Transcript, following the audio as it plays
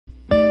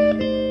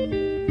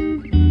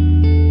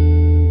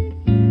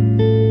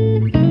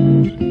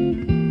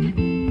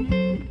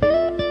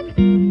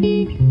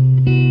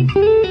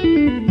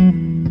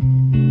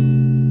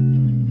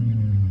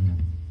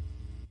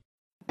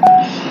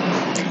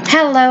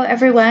Hello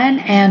everyone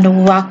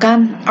and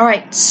welcome.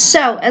 Alright,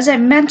 so as I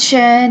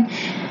mentioned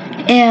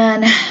in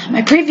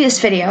my previous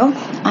video,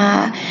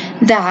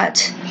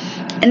 that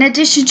in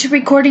addition to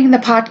recording the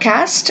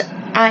podcast,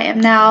 I am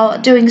now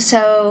doing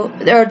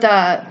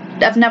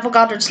of Neville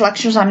Goddard's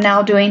lectures, I'm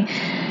now doing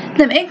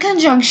them in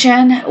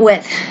conjunction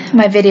with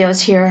my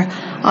videos here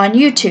on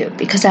YouTube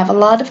because I have a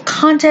lot of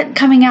content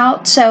coming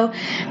out, so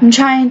I'm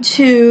trying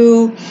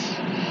to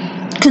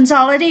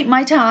consolidate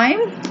my time.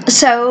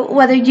 So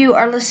whether you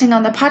are listening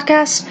on the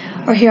podcast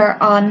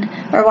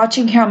or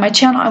watching here on my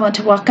channel, I want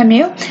to welcome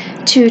you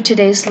to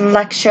today's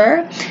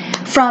lecture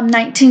from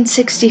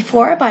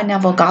 1964 by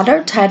Neville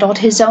Goddard, titled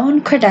His Own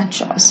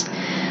Credentials.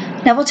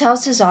 Neville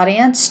tells his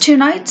audience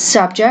tonight's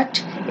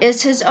subject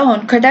is his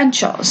own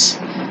credentials.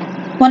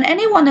 When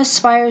anyone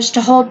aspires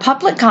to hold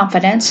public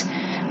confidence,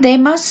 they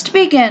must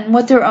begin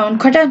with their own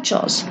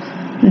credentials.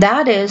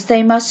 That is,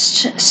 they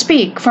must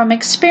speak from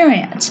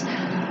experience.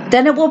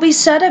 Then it will be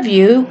said of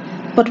you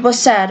what was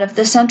said of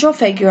the central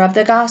figure of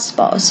the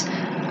Gospels.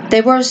 They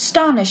were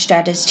astonished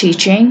at his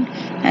teaching,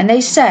 and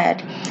they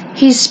said,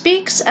 "He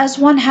speaks as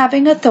one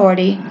having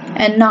authority,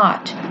 and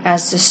not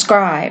as the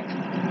scribe."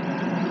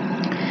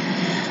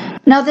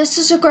 Now this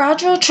is a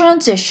gradual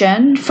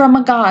transition from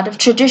a God of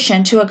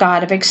tradition to a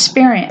God of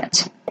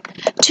experience.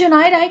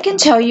 Tonight I can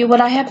tell you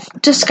what I have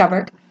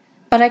discovered,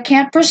 but I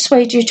can't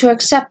persuade you to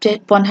accept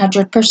it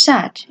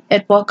 100%.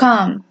 It will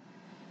come.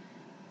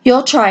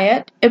 You'll try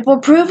it. It will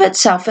prove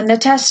itself in the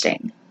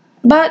testing.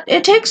 But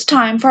it takes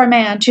time for a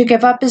man to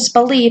give up his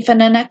belief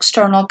in an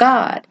external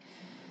God.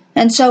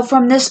 And so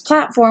from this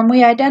platform,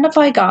 we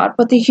identify God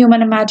with the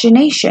human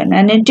imagination,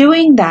 and in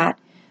doing that,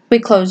 we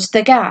close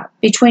the gap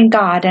between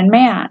God and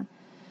man.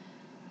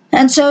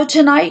 And so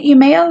tonight, you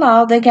may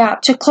allow the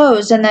gap to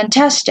close and then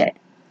test it.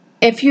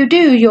 If you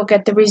do, you'll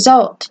get the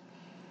result.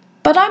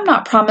 But I'm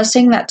not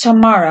promising that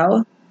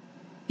tomorrow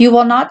you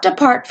will not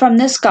depart from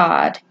this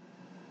God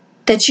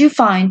that you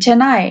find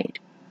tonight.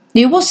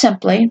 You will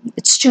simply,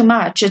 it's too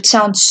much, it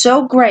sounds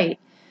so great,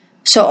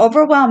 so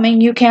overwhelming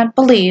you can't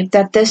believe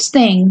that this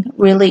thing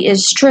really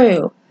is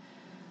true.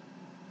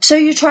 So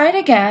you try it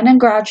again, and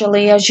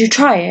gradually as you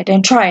try it,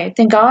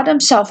 then God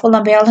himself will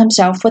unveil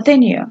himself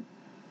within you.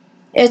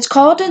 It's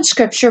called in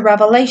Scripture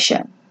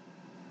revelation.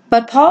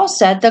 But Paul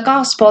said the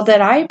gospel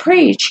that I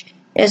preach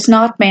is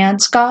not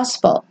man's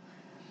gospel,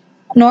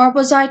 nor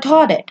was I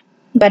taught it,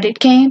 but it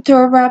came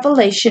through a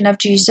revelation of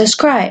Jesus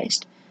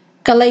Christ.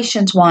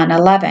 Galatians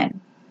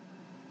 1:11.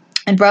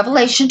 And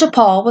revelation to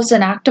Paul was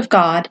an act of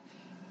God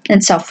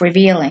and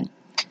self-revealing.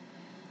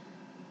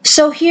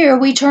 So here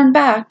we turn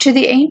back to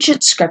the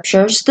ancient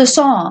scriptures, the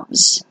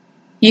Psalms.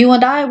 You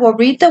and I will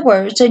read the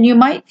words, and you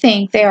might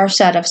think they are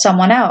said of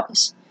someone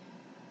else.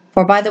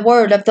 For by the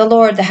word of the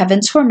Lord the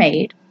heavens were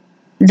made.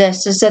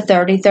 This is the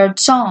 33rd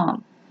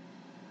Psalm.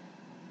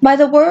 By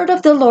the word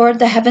of the Lord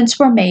the heavens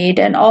were made,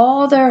 and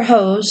all their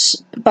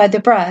hosts by the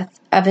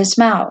breath of his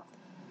mouth.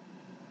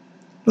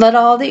 Let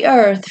all the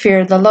earth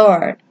fear the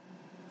Lord.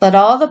 Let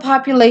all the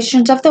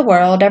populations of the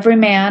world, every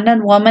man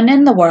and woman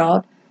in the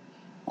world,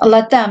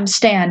 let them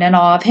stand in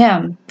awe of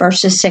him.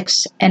 Verses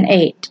 6 and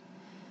 8.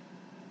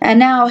 And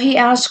now he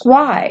asks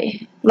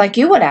why, like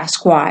you would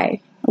ask why.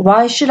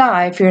 Why should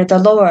I fear the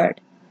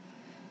Lord?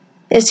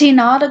 Is he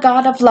not a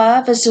God of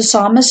love, as the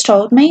psalmist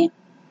told me?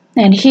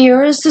 And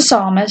here is the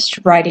psalmist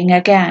writing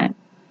again.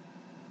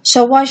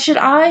 So why should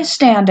I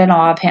stand in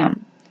awe of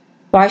him?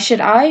 Why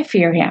should I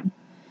fear him?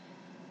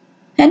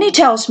 And he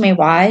tells me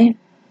why.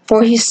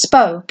 For he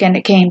spoke, and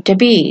it came to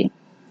be.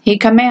 He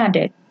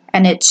commanded,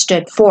 and it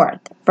stood forth.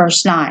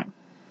 Verse 9.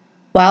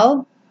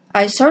 Well,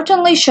 I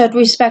certainly should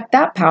respect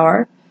that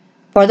power,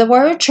 for the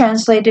word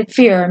translated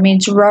fear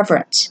means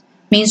reverence,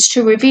 means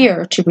to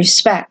revere, to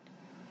respect.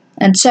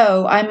 And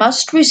so I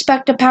must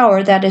respect a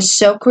power that is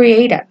so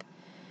creative.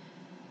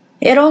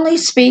 It only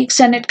speaks,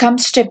 and it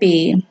comes to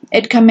be.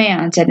 It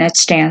commands, and it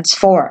stands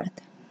forth.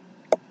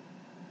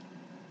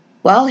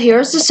 Well,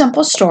 here's a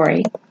simple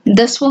story.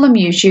 This will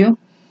amuse you.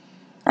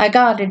 I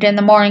got it in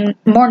the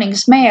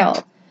morning's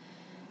mail.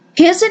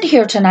 He isn't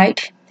here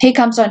tonight. He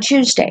comes on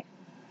Tuesday.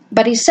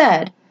 But he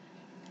said,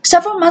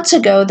 several months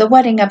ago the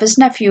wedding of his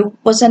nephew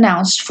was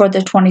announced for the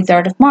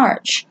 23rd of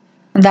March.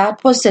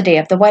 That was the day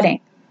of the wedding.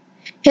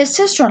 His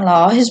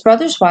sister-in-law, his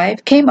brother's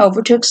wife, came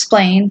over to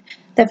explain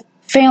the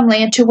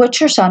family into which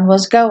her son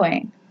was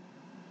going.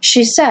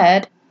 She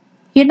said,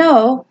 "You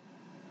know,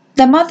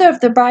 the mother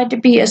of the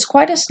bride-to-be is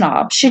quite a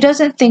snob. She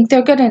doesn't think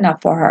they're good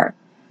enough for her.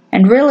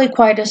 And really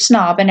quite a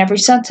snob in every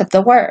sense of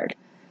the word,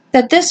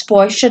 that this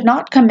boy should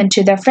not come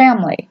into their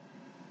family.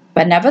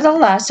 But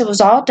nevertheless, it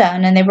was all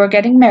done, and they were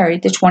getting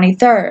married the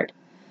 23rd.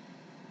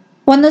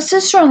 When the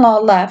sister-in-law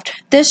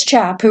left, this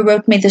chap who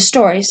wrote me the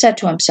story said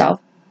to himself,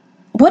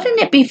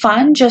 wouldn't it be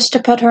fun just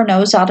to put her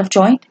nose out of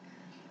joint?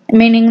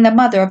 Meaning the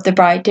mother of the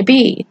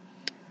bride-to-be.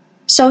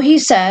 So he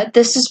said,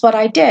 this is what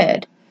I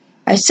did.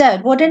 I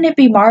said, wouldn't it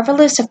be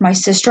marvelous if my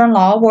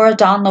sister-in-law wore a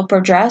Don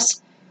Loper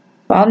dress?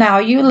 Well, now,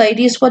 you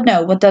ladies would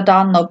know what the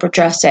Don Loper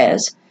dress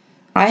is.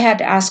 I had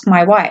to ask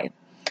my wife.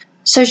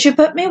 So she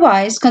put me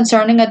wise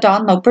concerning a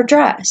Don Loper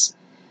dress.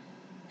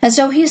 And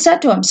so he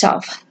said to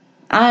himself,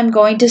 I'm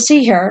going to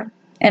see her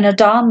in a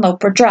Don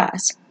Loper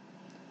dress.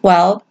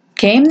 Well,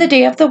 came the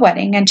day of the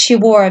wedding, and she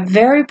wore a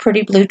very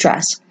pretty blue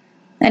dress.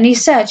 And he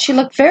said she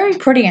looked very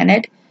pretty in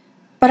it,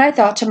 but I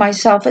thought to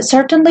myself it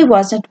certainly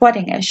wasn't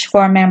weddingish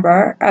for a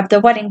member of the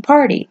wedding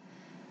party.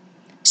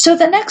 So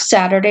the next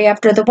Saturday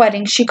after the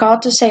wedding she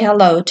called to say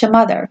hello to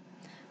Mother.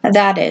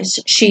 That is,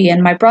 she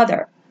and my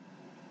brother.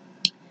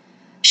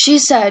 She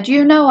said,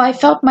 I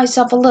felt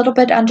myself a little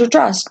bit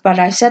underdressed, but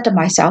I said to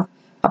myself,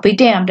 I'll be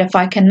damned if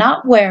I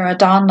cannot wear a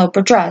Don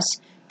Loper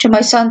dress to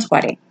my son's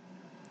wedding.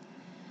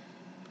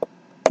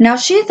 Now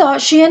she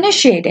thought she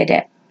initiated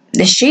it.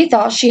 She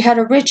thought she had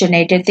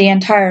originated the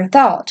entire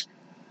thought.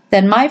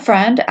 Then my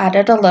friend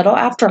added a little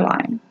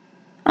afterline.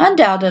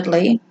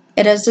 Undoubtedly,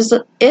 it as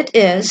the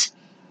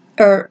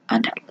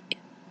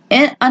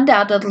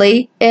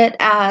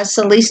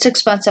least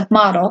expensive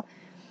model,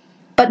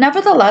 but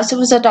nevertheless it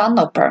was a Don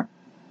Loper.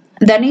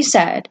 Then he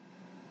said,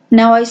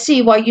 Now I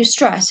see why you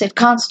stress it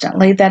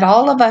constantly that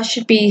all of us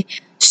should be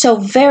so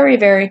very,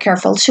 very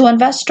careful to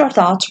invest our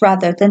thoughts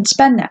rather than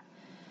spend them.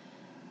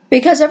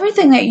 Because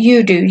everything that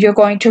you do, you're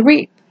going to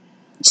reap.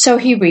 So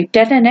he reaped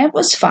it, and it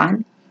was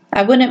fun.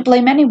 I wouldn't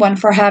blame anyone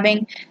for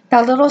having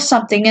that little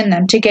something in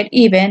them to get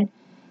even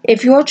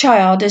if your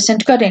child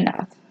isn't good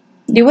enough.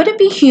 You wouldn't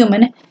be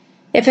human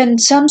if in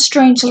some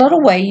strange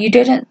little way you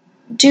didn't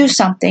do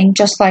something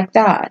just like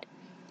that.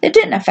 It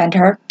didn't offend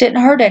her,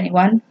 didn't hurt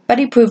anyone, but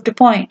he proved a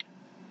point.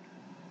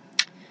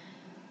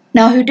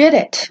 Now who did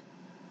it?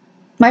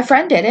 My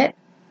friend did it.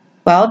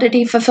 Well, did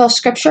he fulfill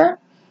Scripture?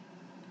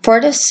 For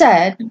it is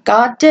said,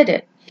 God did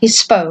it. He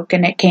spoke,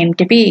 and it came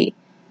to be.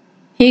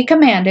 He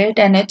commanded,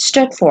 and it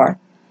stood forth.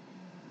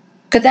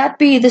 Could that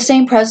be the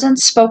same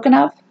presence spoken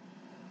of?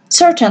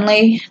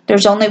 Certainly,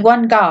 there's only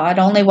one God,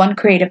 only one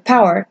creative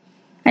power,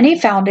 and he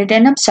found it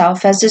in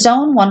himself as his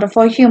own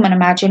wonderful human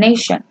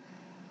imagination.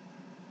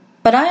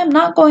 But I am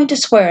not going to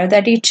swear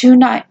that he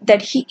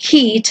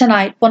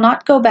tonight will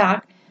not go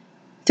back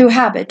through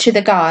habit to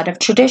the God of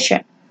tradition.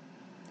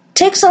 It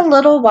takes a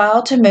little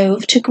while to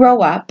move, to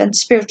grow up, and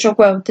spiritual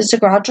growth is a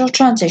gradual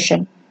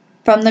transition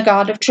from the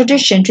God of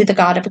tradition to the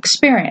God of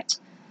experience.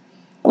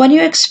 When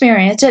you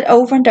experience it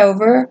over and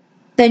over,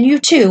 then you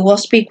too will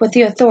speak with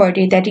the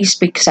authority that he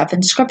speaks of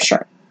in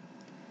Scripture.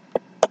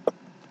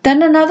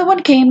 Then another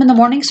one came in the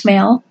morning's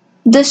mail.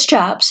 This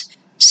chap's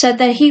said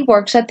that he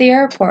works at the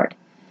airport.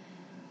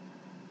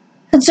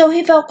 And so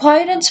he felt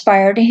quite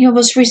inspired, and he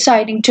was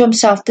reciting to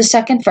himself the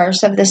second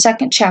verse of the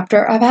second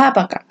chapter of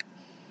Habakkuk.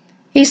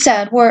 He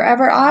said,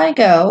 Wherever I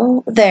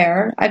go,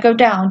 there I go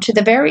down to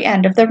the very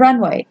end of the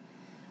runway,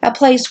 a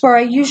place where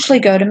I usually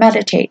go to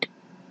meditate.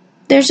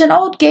 There's an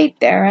old gate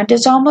there, and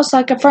it's almost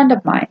like a friend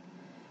of mine.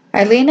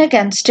 I lean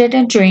against it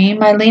and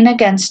dream, I lean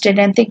against it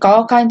and think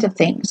all kinds of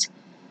things.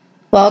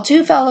 Well,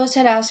 two fellows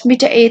had asked me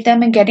to aid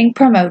them in getting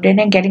promoted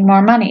and getting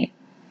more money.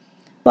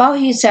 Well,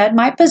 he said,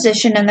 my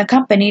position in the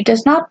company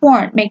does not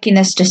warrant making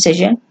this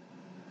decision.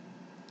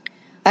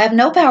 I have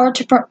no power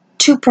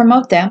to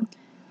promote them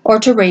or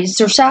to raise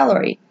their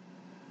salary,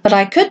 but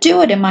I could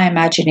do it in my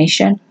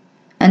imagination.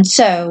 And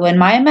so, in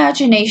my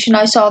imagination,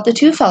 I saw the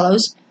two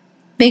fellows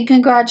being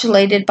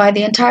congratulated by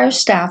the entire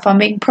staff on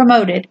being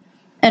promoted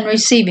and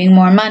receiving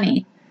more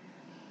money.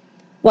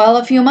 Well,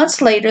 a few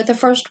months later, the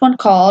first one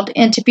called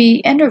in to be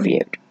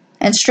interviewed,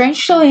 and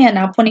strangely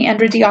enough, when he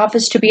entered the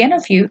office to be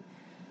interviewed,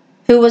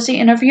 who was the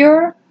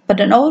interviewer but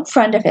an old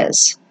friend of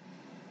his?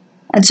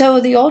 And so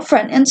the old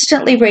friend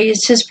instantly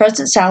raised his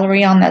present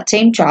salary on that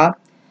same job,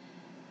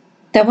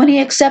 that when he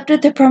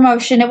accepted the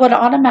promotion, it would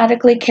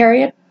automatically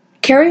carry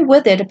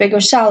with it a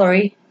bigger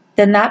salary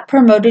than that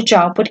promoted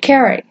job would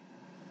carry.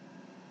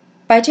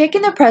 By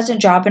taking the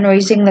present job and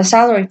raising the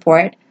salary for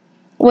it,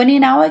 when he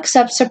now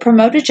accepts a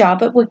promoted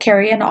job, it would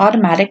carry an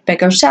automatic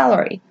bigger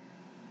salary.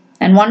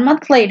 And 1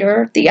 month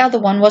later, the other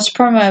one was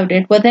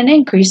promoted with an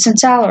increase in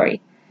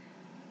salary.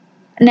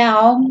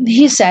 Now,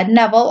 he said,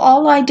 Neville,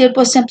 all I did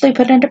was simply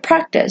put into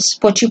practice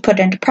what you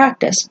put into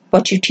practice,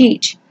 what you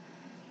teach.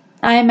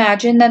 I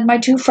imagine that my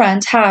two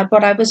friends had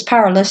what I was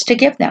powerless to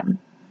give them.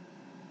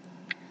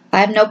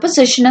 I have no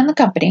position in the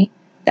company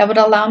that would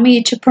allow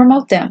me to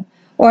promote them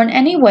or in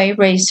any way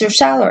raise their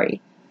salary,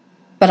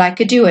 but I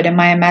could do it in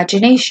my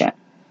imagination.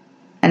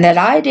 And that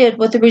I did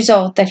with the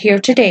result that here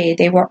today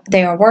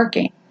they are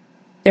working.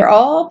 They're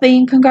all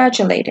being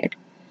congratulated.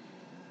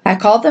 I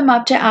called them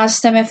up to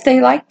ask them if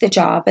they liked the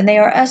job, and they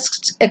are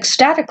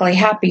ecstatically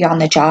happy on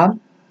the job.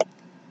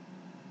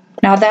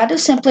 Now that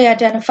is simply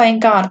identifying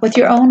God with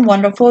your own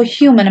wonderful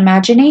human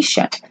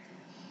imagination.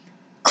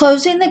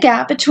 Closing the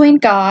gap between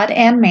God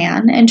and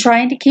man and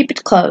trying to keep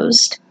it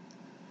closed,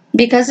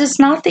 because it's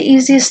not the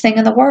easiest thing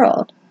in the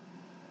world.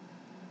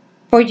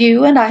 For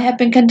you and I have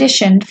been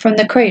conditioned from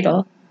the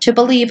cradle to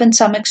believe in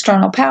some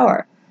external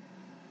power.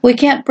 We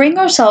can't bring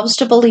ourselves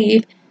to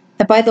believe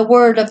that by the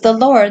word of the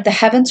Lord the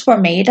heavens were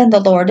made, and the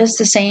Lord is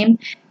the same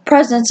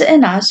presence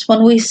in us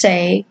when we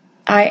say,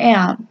 I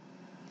am.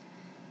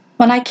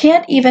 When I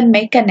can't even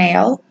make a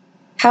nail,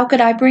 how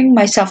could I bring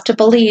myself to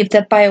believe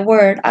that by a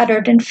word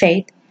uttered in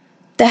faith,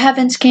 The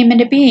heavens came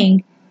into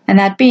being, and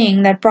that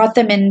being that brought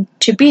them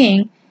into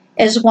being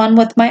is one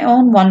with my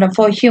own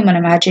wonderful human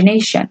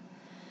imagination.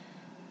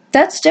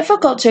 That's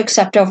difficult to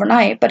accept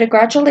overnight, but it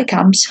gradually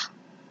comes.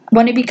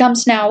 When it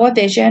becomes now a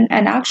vision,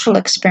 an actual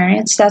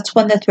experience, that's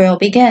when the thrill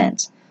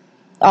begins.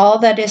 All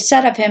that is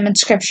said of him in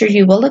Scripture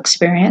you will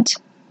experience.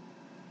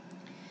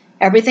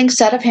 Everything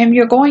said of him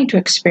you're going to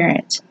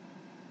experience.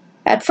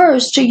 At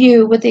first, to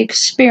you with the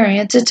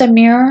experience, it's a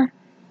mere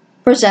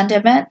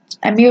presentiment,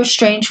 a mere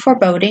strange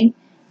foreboding.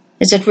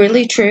 Is it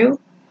really true?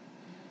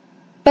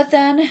 But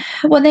then,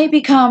 when they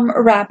become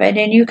rapid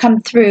and you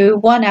come through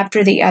one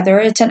after the other,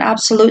 it's an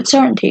absolute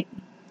certainty.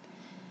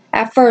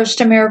 At first,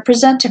 a mere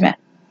presentiment,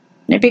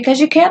 because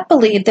you can't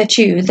believe that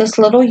you, this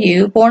little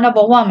you, born of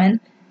a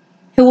woman,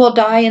 who will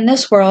die in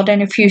this world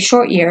in a few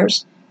short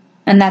years,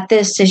 and that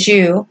this is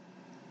you,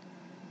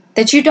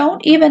 that you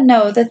don't even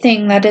know the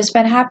thing that has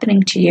been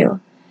happening to you,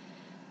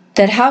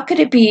 that how could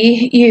it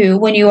be you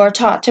when you are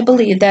taught to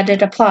believe that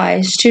it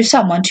applies to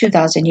someone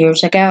 2,000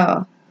 years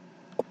ago?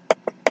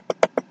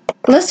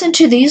 Listen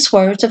to these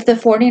words of the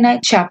 49th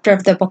chapter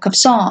of the book of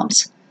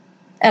Psalms.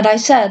 And I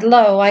said,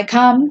 Lo, I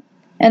come,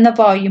 in the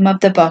volume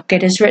of the book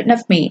it is written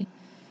of me.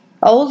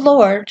 O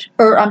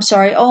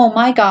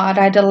my God,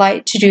 I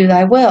delight to do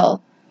thy will.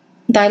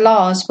 Thy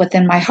law is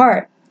within my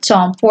heart.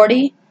 Psalm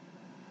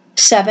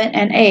 47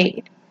 and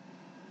 8.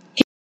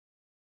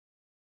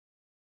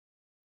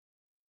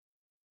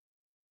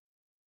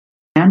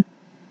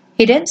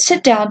 He didn't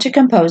sit down to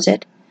compose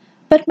it,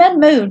 but men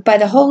moved by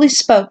the Holy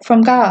spoke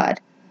from God.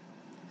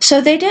 So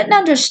they didn't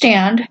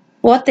understand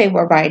what they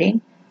were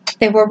writing.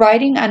 They were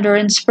writing under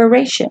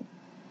inspiration.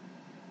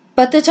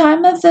 But the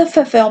time of the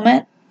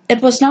fulfillment,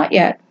 it was not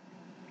yet.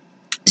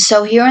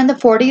 So here in the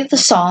 40th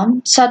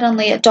Psalm,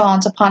 suddenly it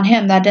dawns upon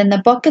him that in the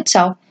book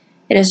itself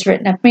it is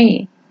written of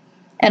me.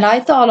 And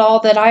I thought all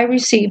that I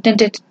received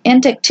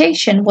in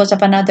dictation was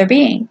of another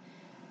being,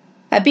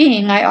 a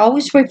being I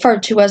always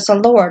referred to as the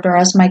Lord or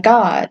as my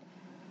God,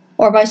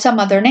 or by some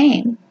other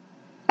name.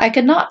 I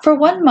could not for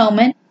one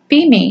moment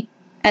be me,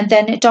 and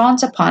then it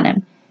dawns upon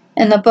him,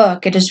 in the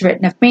book it is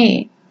written of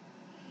me.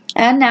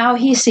 And now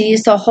he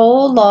sees the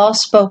whole law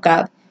spoke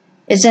of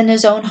is in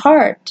his own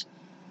heart,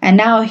 and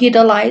now he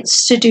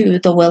delights to do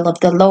the will of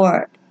the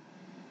Lord.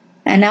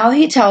 And now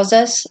he tells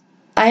us,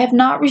 I have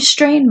not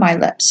restrained my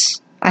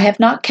lips, I have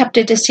not kept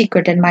it a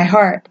secret in my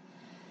heart.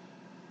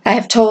 I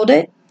have told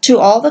it to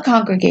all the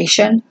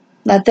congregation,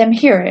 let them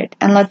hear it,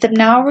 and let them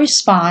now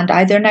respond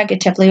either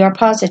negatively or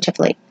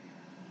positively.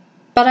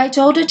 But I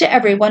told it to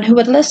everyone who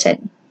would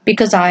listen,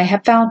 because I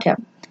have found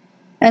him.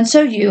 And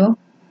so you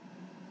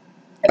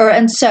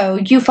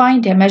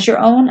find him as your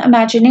own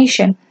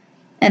imagination,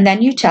 and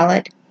then you tell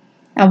it.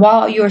 And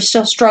while you are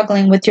still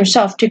struggling with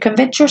yourself to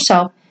convince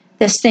yourself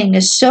this thing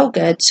is so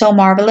good, so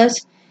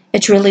marvelous,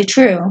 it's really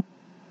true.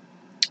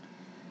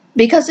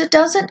 Because it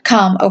doesn't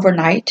come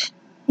overnight.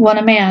 When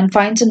a man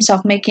finds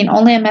himself making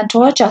only a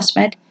mental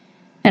adjustment,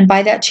 and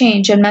by that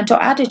change in mental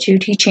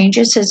attitude he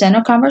changes his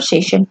inner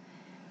conversation,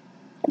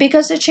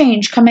 because the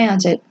change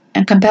commands it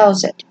and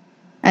compels it,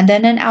 and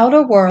then an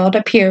outer world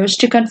appears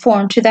to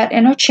conform to that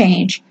inner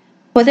change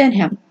within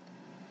him.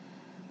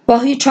 Well,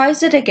 he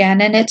tries it again,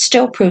 and it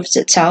still proves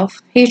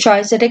itself. He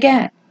tries it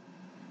again.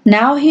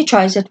 Now he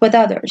tries it with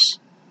others,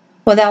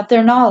 without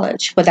their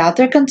knowledge, without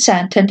their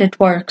consent, and it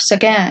works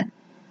again.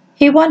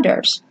 He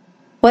wonders,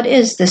 what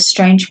is this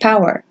strange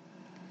power?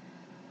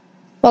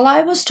 Well,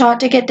 I was taught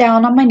to get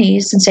down on my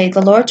knees and say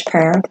the Lord's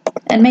Prayer,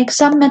 and make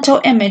some mental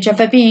image of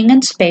a being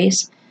in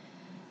space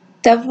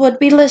that would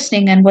be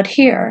listening and would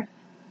hear.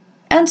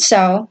 And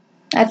so,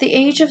 at the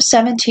age of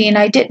 17,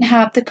 I didn't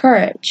have the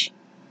courage,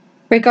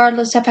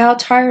 regardless of how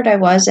tired I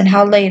was and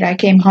how late I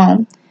came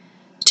home,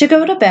 to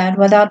go to bed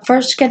without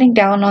first getting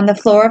down on the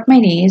floor of my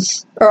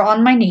knees, or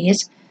on my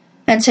knees,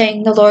 and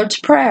saying the Lord's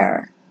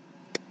Prayer.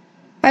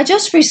 I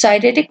just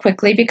recited it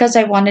quickly because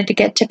I wanted to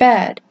get to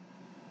bed.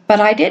 But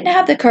I didn't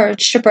have the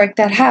courage to break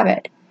that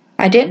habit.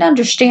 I didn't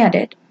understand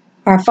it.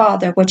 Our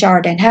Father which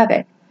art in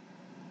heaven.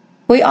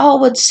 We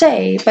all would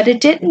say, but it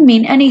didn't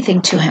mean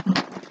anything to him.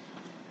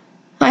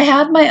 I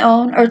had my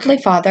own earthly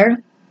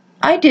father.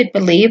 I did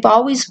believe,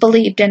 always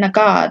believed in a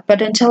God,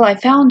 but until I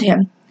found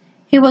him,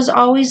 he was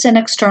always an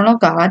external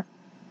God.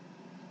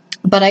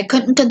 But I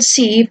couldn't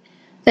conceive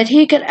that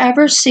he could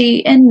ever see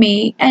in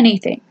me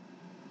anything.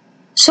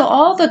 So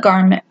all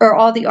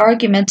the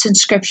arguments in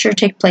Scripture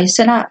take place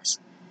in us.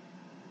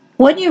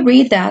 When you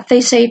read that,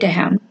 they say to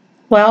him,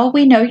 well,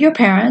 we know your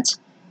parents,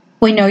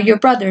 we know your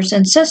brothers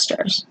and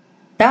sisters.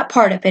 That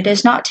part of it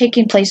is not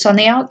taking place on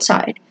the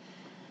outside.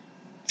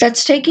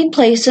 That's taking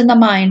place in the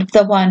mind of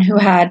the one who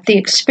had the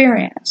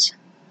experience.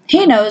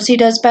 He knows he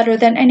does better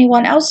than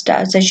anyone else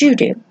does, as you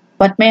do.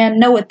 What man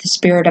knoweth the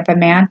spirit of a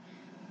man,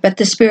 but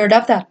the spirit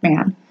of that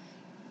man?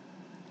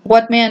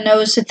 What man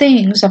knows the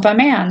things of a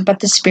man, but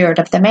the spirit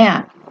of the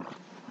man?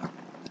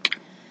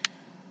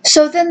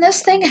 So then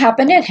this thing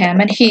happened in him,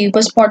 and he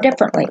was more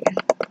differently.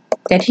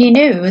 That he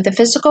knew the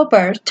physical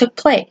birth took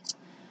place,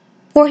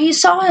 for he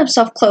saw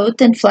himself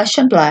clothed in flesh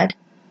and blood,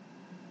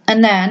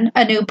 And then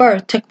a new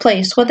birth took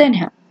place within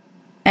him.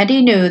 And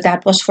he knew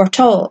that was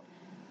foretold,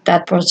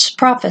 that was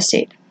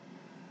prophesied.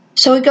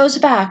 So he goes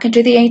back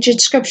into the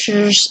ancient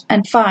scriptures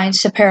and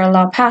finds the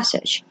parallel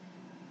passage.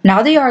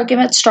 Now the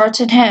argument starts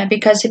in him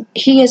because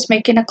he is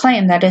making a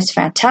claim that is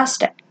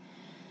fantastic.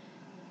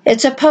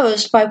 It's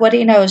opposed by what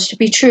he knows to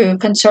be true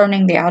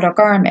concerning the outer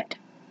garment.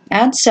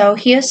 And so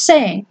he is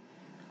saying,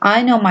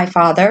 I know my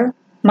father,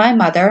 my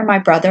mother, my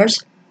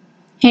brothers.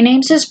 He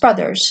names his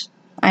brothers.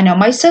 I know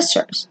my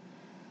sisters.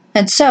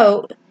 And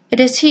so it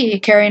is he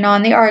carrying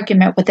on the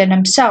argument within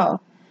himself.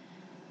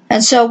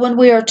 And so when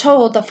we are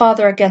told the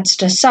father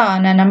against a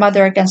son and a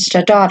mother against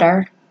a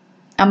daughter,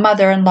 a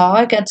mother-in-law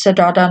against a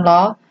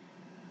daughter-in-law,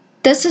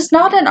 this is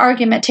not an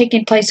argument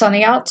taking place on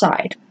the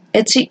outside.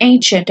 It's the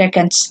ancient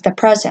against the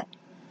present.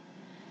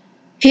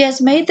 He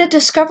has made the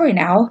discovery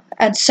now,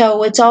 and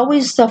so it's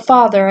always the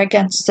father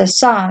against the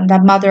son, the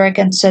mother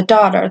against the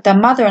daughter, the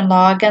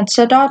mother-in-law against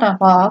the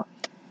daughter-in-law,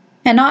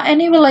 and not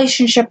any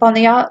relationship on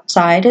the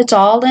outside. It's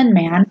all in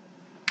man.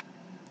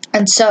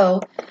 And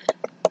so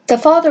the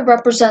father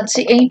represents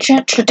the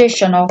ancient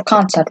traditional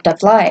concept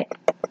of life.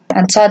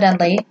 And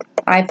suddenly,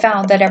 I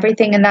found that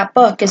everything in that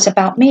book is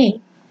about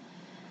me.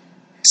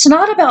 It's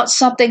not about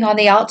something on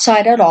the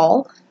outside at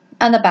all,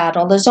 and the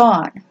battle is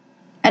on.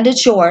 And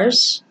it's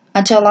yours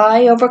until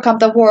I overcome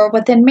the war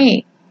within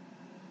me.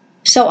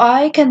 So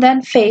I can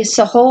then face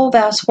the whole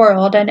vast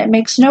world, and it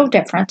makes no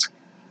difference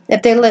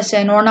if they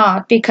listen or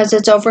not, because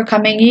it's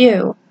overcoming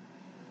you.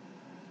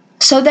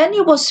 So then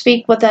you will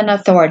speak with an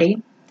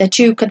authority that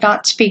you could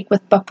not speak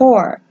with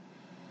before.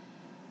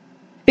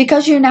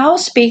 Because you now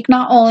speak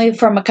not only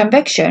from a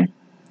conviction,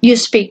 you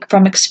speak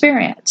from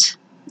experience.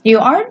 You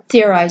aren't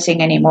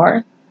theorizing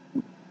anymore.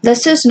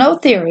 This is no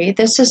theory.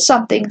 This is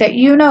something that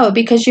you know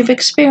because you've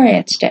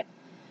experienced it.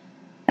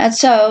 And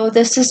so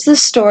this is the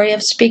story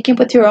of speaking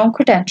with your own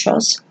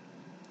credentials.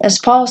 As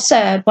Paul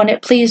said, when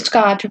it pleased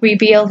God to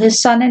reveal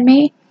his Son in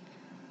me,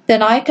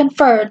 then I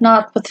conferred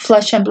not with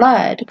flesh and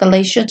blood,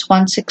 Galatians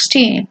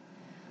 1:16.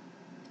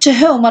 To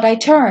whom would I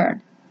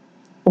turn?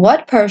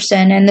 What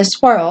person in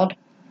this world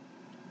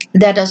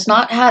that has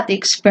not had the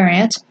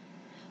experience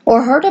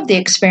or heard of the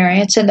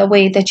experience in the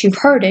way that you've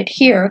heard it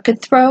here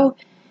could throw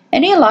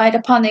any light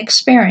upon the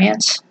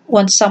experience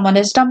when someone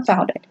is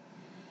dumbfounded?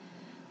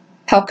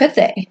 How could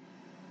they?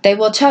 They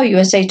will tell you,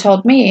 as they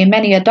told me,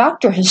 many a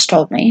doctor has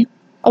told me,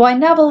 "Oh, I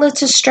Neville,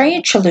 it's a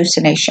strange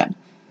hallucination."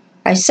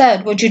 I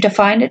said, "Would you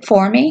define it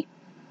for me?"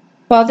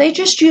 Well, they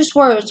just use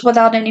words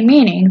without any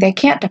meaning. They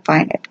can't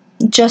define it.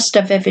 Just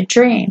a vivid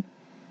dream.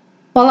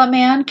 Well, a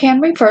man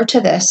can refer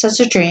to this as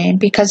a dream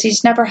because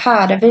he's never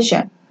had a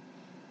vision.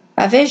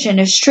 A vision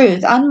is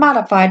truth,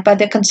 unmodified by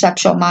the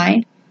conceptual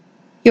mind.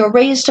 You're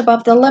raised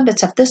above the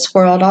limits of this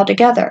world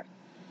altogether.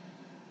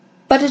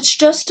 But it's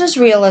just as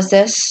real as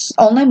this,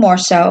 only more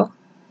so,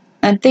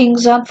 and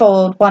things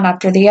unfold one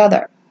after the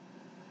other.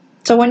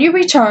 So when you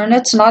return,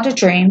 it's not a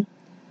dream.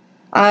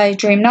 I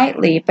dream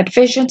nightly, but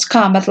visions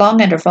come at long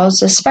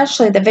intervals,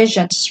 especially the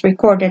visions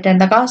recorded in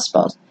the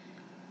Gospels,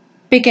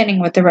 beginning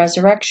with the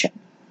resurrection.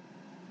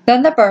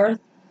 Then the birth,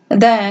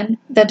 then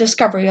the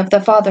discovery of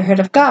the fatherhood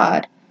of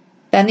God,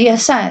 then the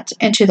ascent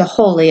into the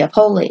Holy of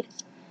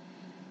Holies,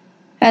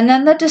 and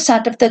then the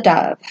descent of the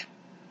dove.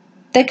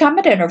 They come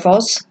at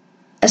intervals,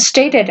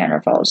 stated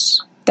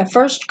intervals, the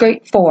first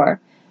great four,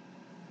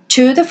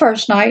 two the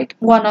first night,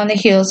 one on the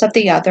heels of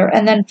the other,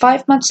 and then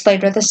 5 months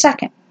later the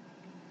second,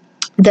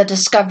 the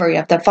discovery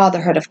of the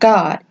fatherhood of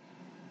God.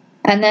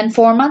 And then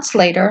 4 months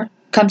later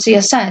comes the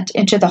ascent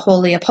into the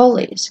Holy of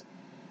Holies.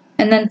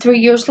 And then 3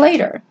 years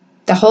later,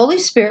 the Holy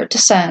Spirit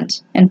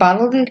descends in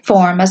bodily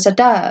form as a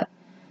dove,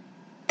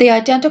 the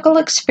identical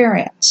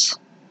experience.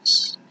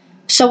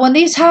 So when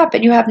these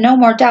happen, you have no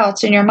more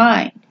doubts in your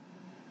mind.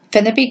 If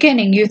in the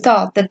beginning you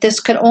thought that this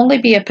could only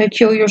be a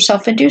peculiar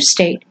self-induced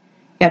state,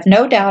 you have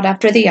no doubt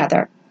after the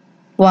other,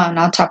 one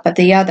on top of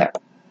the other.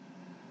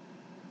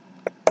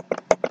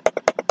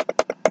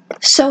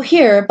 So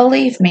here,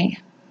 believe me,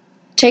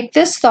 take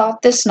this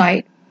thought this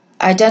night,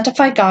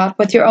 identify God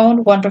with your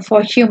own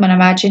wonderful human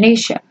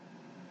imagination.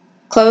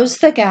 Close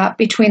the gap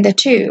between the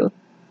two.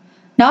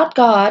 Not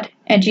God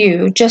and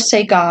you, just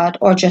say God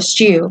or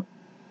just you.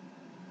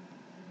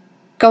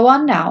 Go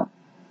on now,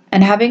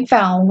 and having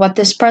found what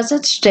this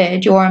presence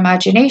did, your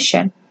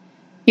imagination,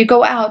 you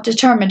go out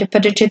determined to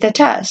put it to the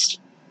test.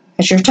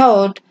 As you're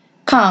told,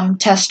 come,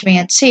 test me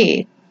and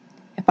see.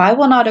 If I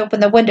will not open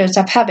the windows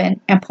of heaven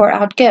and pour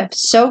out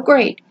gifts so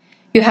great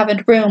you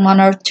haven't room on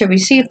earth to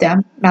receive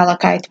them,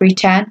 Malachi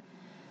 3:10.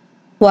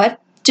 What,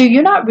 do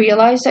you not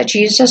realize that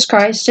Jesus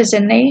Christ is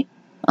in thee?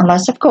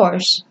 Unless, of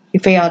course, you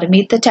fail to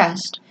meet the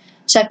test,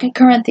 2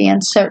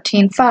 Corinthians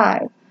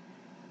 13:5.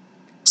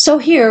 So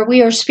here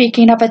we are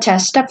speaking of a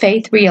test of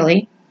faith,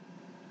 really.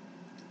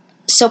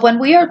 So when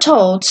we are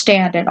told,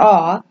 stand in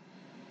awe,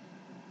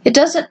 it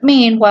doesn't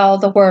mean, well,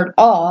 the word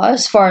awe,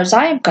 as far as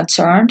I am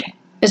concerned,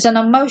 is an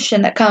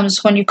emotion that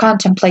comes when you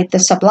contemplate the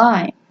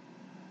sublime.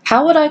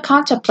 How would I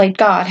contemplate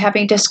God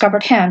having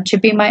discovered him to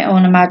be my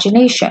own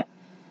imagination?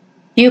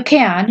 You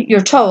can,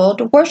 you're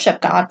told,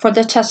 worship God, for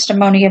the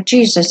testimony of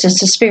Jesus is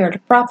the spirit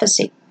of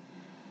prophecy.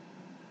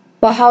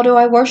 Well, how do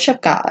I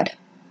worship God?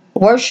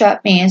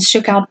 Worship means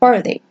to count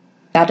worthy.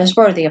 That is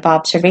worthy of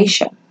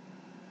observation.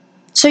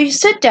 So you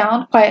sit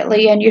down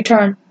quietly and you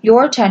turn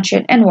your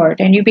attention inward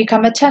and you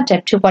become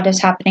attentive to what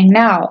is happening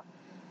now.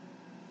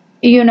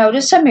 You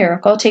notice a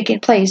miracle taking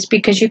place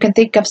because you can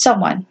think of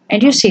someone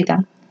and you see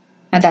them,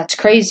 and that's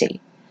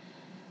crazy.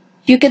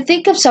 You can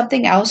think of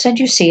something else and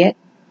you see it.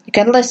 You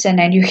can listen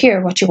and you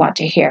hear what you want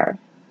to hear.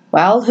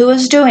 Well, who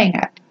is doing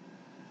it?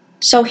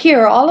 So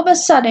here, all of a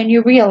sudden,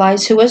 you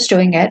realize who is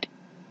doing it.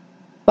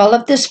 Well,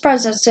 if this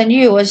presence in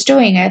you is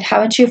doing it,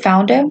 haven't you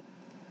found him?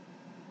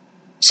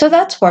 So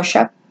that's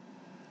worship.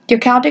 You're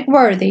counting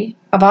worthy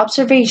of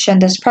observation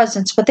this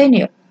presence within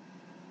you.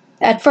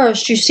 At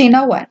first, you see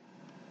no one.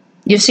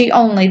 You see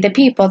only the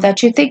people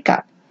that you think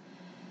of.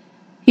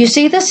 You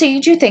see the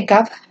scenes you think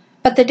of,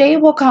 but the day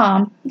will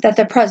come that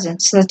the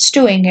presence that's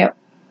doing it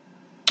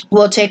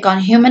will take on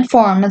human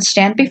form and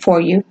stand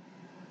before you,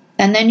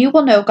 and then you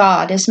will know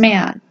God is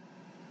man.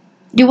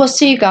 You will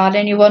see God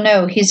and you will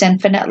know He's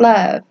infinite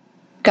love.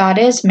 God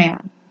is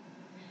man.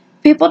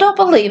 People don't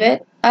believe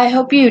it. I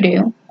hope you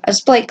do.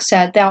 As Blake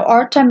said, "Thou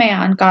art a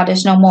man, God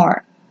is no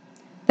more.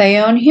 Thy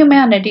own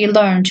humanity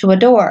learn to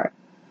adore."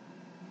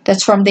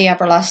 That's from the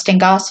Everlasting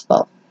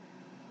Gospel.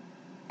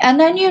 And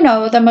then you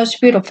know the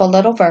most beautiful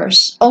little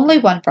verse, only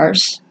one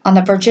verse, on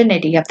the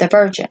virginity of the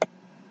Virgin.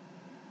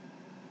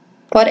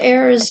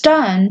 Whate'er is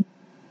done,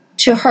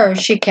 to her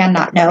she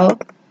cannot know,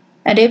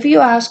 and if you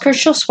ask her,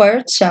 she'll swear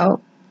it's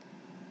so.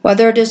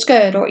 Whether it is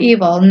good or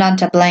evil, none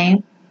to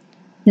blame,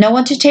 no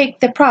one to take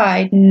the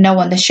pride, no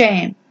one the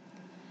shame.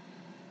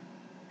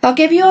 I'll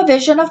give you a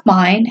vision of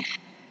mine,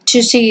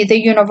 to see the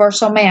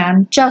universal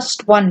man,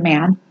 just one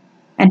man,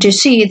 and to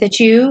see that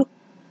you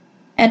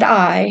and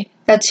I,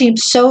 that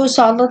seems so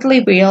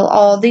solidly real,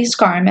 all these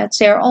garments,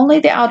 they are only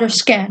the outer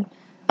skin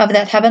of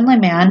that heavenly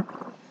man.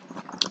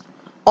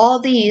 All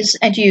these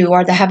and you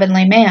are the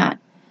heavenly man.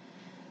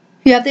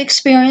 You have the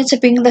experience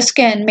of being the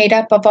skin made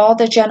up of all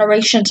the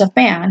generations of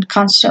man,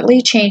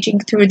 constantly changing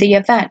through the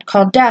event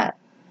called death,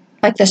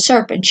 like the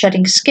serpent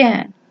shedding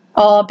skin,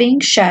 all being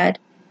shed.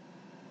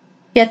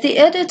 Yet the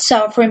it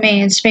itself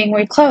remains being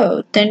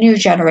reclothed in new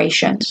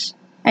generations,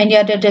 and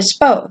yet it is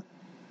both,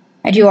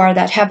 and you are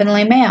that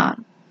heavenly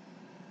man.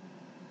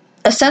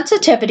 A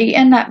sensitivity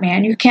in that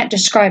man, you can't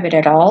describe it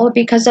at all,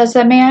 because as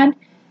a man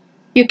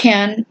you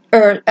can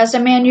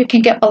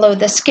get below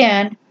the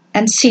skin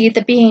and see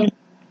the being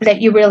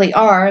that you really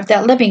are,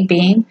 that living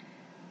being.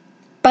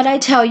 But I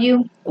tell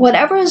you,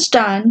 whatever is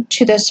done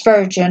to this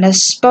virgin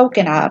is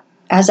spoken of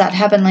as that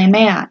heavenly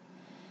man.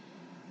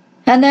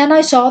 And then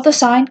I saw the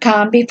sign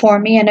come before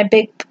me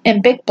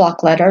in big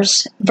block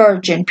letters,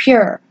 Virgin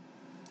Pure.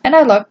 And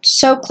I looked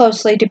so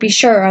closely to be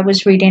sure I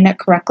was reading it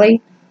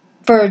correctly,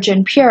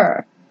 Virgin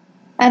Pure.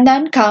 And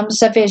then comes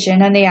the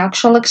vision and the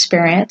actual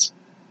experience.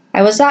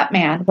 I was that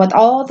man with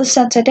all the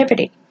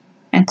sensitivity,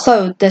 and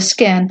clothed the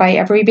skin by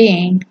every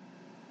being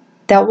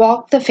that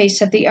walked the face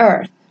of the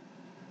earth.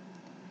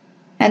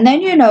 And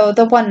then you know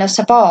the oneness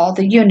of all,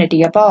 the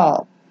unity of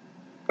all.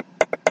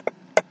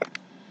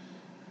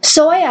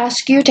 So I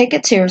ask you, take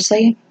it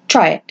seriously.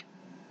 Try it.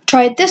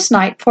 Try it this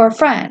night for a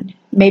friend.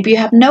 Maybe you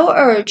have no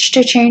urge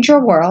to change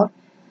your world,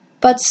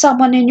 but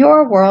someone in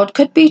your world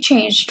could be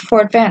changed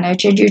for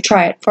advantage, and you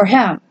try it for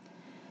him.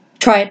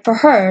 Try it for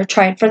her,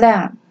 try it for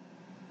them.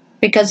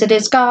 Because it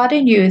is God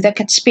in you that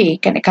can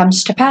speak, and it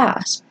comes to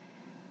pass.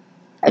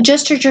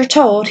 Just as you're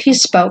told, He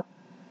spoke.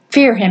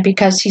 Fear Him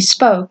because He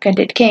spoke, and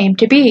it came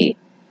to be.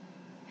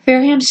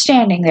 Fear Him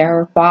standing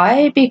there.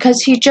 Why?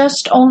 Because He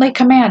just only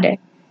commanded,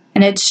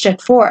 and it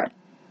stood forth.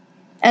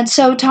 And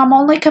so Tom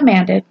only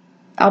commanded,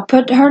 "I'll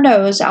put her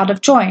nose out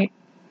of joint.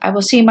 I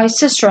will see my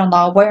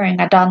sister-in-law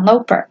wearing a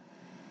Dunloper."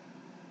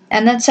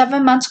 And then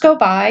 7 months go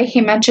by.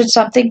 He mentioned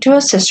something to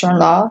his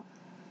sister-in-law.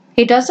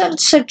 He doesn't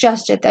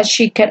suggest it that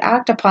she could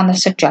act upon the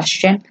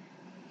suggestion.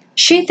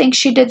 She thinks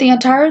she did the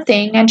entire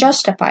thing and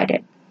justified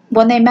it,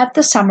 when they met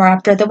the summer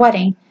after the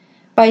wedding,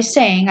 by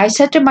saying, "I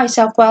said to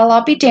myself, well,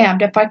 I'll be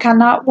damned if I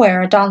cannot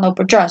wear a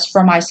Dunloper dress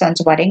for my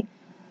son's wedding."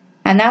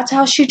 And that's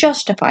how she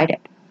justified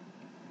it.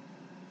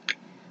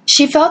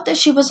 She felt that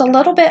she was a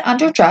little bit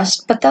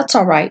underdressed, but that's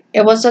all right.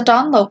 It was a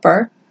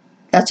Dunloper.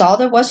 That's all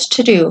there was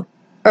to do.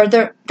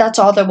 That's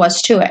all there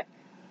was to it.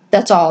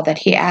 That's all that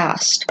he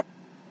asked.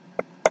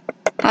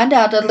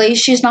 Undoubtedly,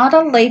 she's not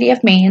a lady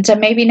of means,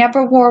 and maybe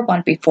never wore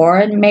one before,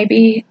 and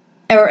may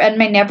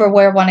never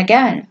wear one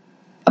again.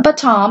 But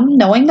Tom,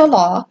 knowing the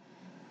law,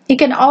 he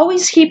can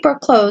always keep her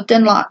clothed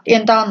in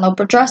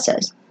Dunloper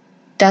dresses.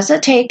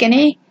 Doesn't take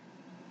any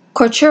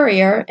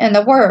couturier in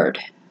the world.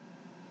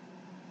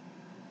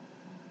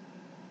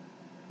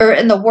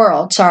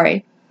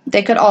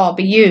 They could all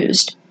be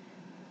used.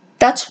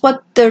 That's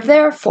what they're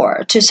there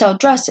for, to sell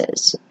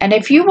dresses. And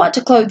if you want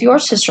to clothe your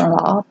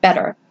sister-in-law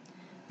better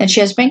than she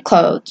has been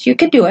clothed, you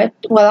can do it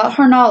without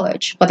her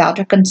knowledge, without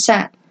her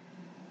consent.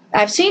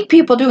 I've seen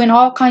people doing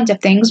all kinds of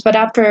things, but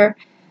after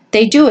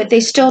they do it, they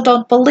still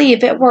don't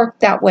believe it worked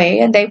that way,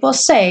 and they will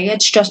say,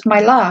 it's just my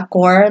luck,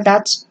 or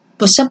that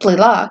was simply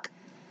luck.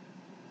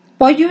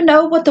 Well, you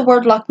know what the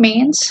word luck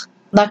means.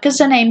 Luck is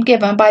a name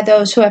given by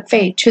those who have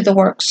faith to the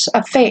works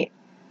of faith.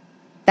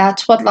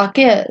 That's what luck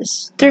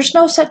is. There's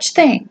no such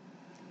thing.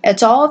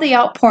 It's all the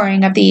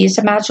outpouring of these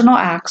imaginal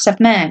acts of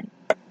men.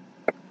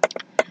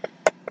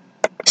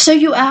 So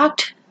you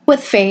act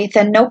with faith,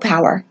 and no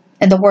power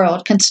in the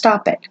world can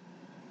stop it.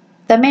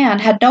 The man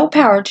had no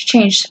power to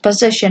change the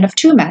position of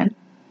two men.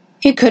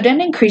 He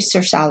couldn't increase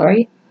their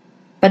salary,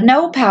 but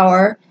no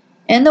power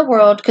in the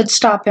world could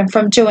stop him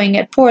from doing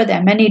it for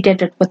them, and he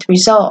did it with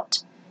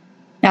result.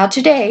 Now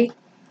today,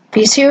 if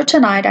he's here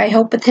tonight, I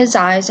hope with his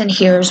eyes and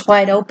ears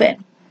wide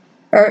open,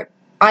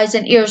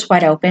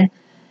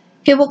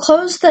 he will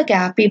close the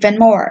gap even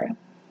more,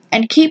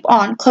 and keep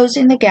on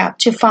closing the gap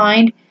to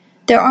find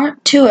there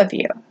aren't two of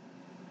you.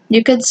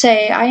 You could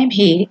say, I am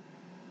he.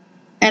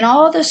 In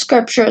all the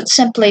scripture, it's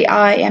simply,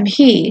 I am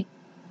he.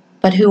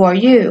 But who are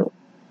you?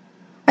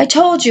 I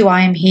told you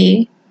I am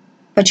he,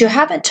 but you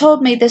haven't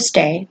told me this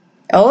day.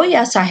 Oh,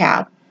 yes, I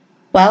have.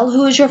 Well,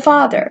 who is your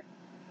father?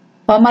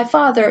 Well, my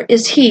father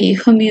is he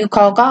whom you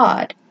call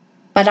God.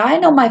 But I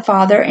know my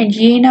Father, and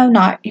ye know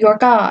not your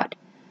God.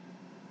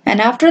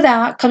 And after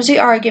that comes the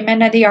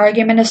argument, and the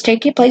argument is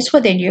taking place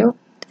within you,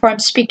 for I'm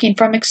speaking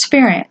from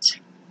experience.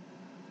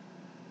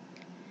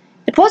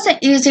 It wasn't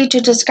easy to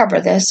discover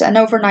this and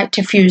overnight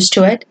to fuse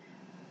to it.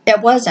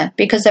 It wasn't,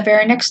 because the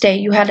very next day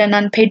you had an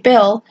unpaid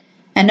bill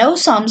and no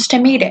sums to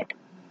meet it.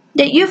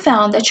 Yet you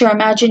found that your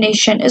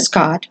imagination is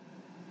God.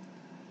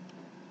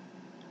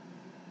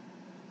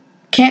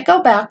 Can't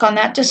go back on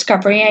that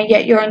discovery, and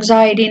yet your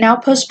anxiety now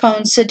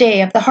postpones the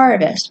day of the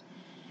harvest.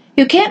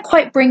 You can't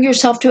quite bring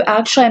yourself to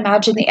actually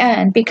imagine the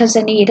end, because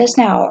the need is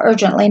now,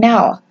 urgently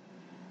now.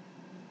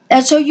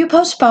 And so you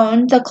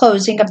postpone the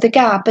closing of the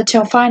gap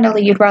until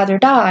finally you'd rather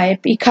die,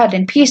 be cut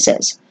in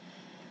pieces,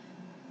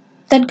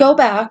 than go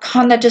back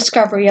on the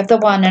discovery of the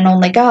one and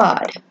only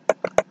God.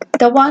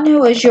 The one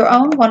who is your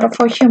own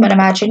wonderful human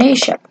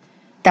imagination.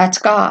 That's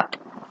God.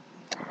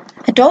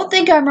 And don't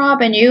think I'm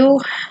robbing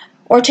you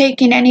or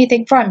taking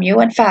anything from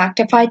you. In fact,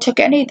 if I took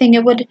anything,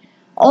 it would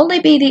only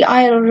be the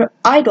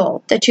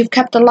idol that you've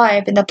kept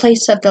alive in the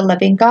place of the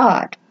living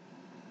God.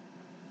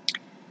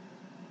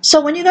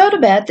 So when you go to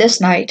bed this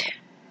night,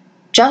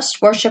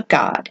 just worship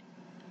God.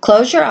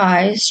 Close your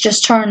eyes,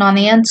 just turn on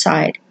the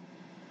inside.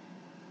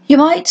 You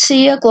might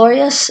see a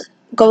glorious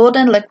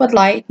golden liquid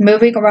light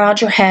moving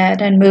around your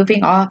head and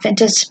moving off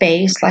into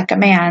space like a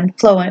man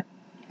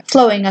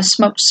flowing a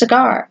smoked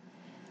cigar.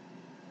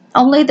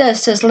 Only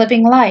this is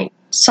living light,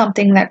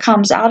 something that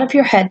comes out of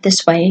your head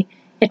this way.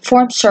 It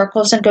forms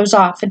circles and goes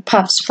off in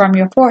puffs from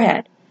your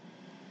forehead.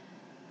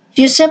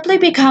 You simply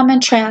become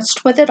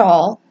entranced with it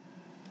all,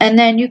 and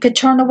then you could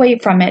turn away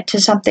from it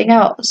to something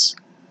else.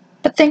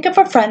 But think of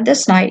a friend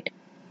this night,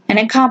 and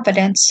in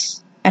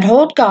confidence, and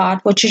hold God,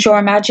 which is your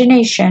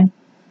imagination,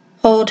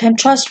 hold him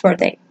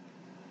trustworthy.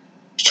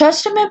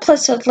 Trust him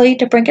implicitly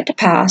to bring it to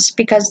pass,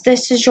 because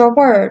this is your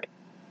word.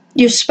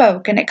 You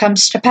spoke, and it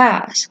comes to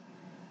pass.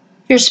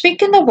 You're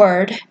speaking the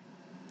word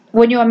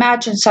when you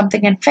imagine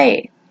something in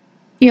faith.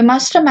 You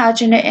must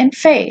imagine it in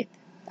faith.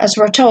 As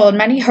we're told,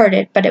 many heard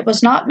it, but it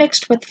was not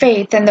mixed with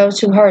faith in those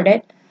who heard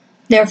it.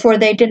 Therefore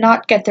they did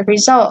not get the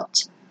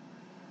results.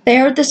 They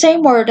heard the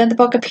same word in the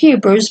book of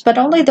Hebrews, but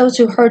only those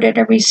who heard it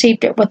and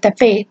received it with the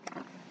faith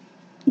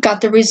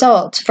got the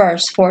results.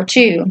 Verse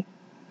 4:2.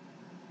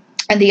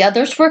 And the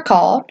others were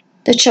called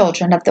the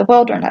children of the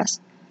wilderness,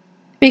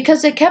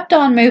 because they kept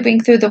on moving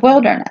through the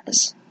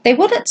wilderness. They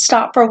wouldn't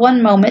stop for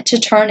one moment to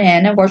turn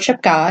in and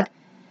worship God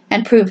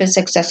and prove his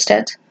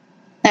existence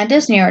and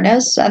his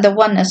nearness and the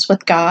oneness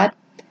with God.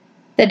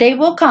 The day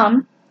will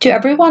come to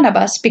every one of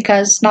us,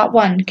 because not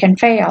one can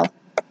fail.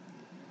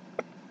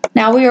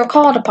 Now we are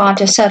called upon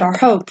to set our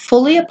hope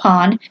fully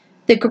upon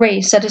the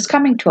grace that is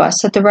coming to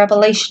us at the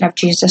revelation of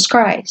Jesus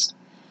Christ.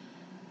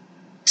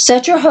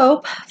 Set your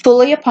hope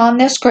fully upon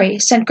this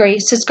grace, and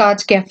grace is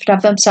God's gift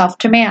of himself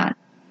to man.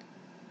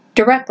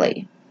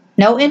 Directly.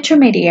 No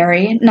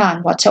intermediary,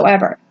 none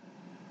whatsoever.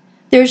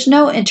 There is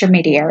no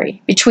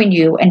intermediary between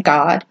you and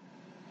God.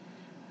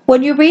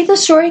 When you read the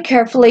story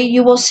carefully,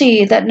 you will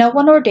see that no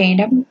one ordained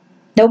him,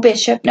 no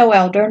bishop, no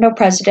elder, no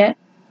president.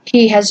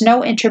 He has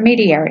no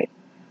intermediary.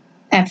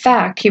 In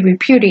fact, he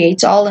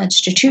repudiates all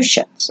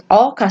institutions,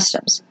 all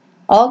customs,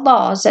 all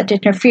laws that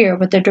interfere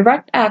with the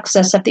direct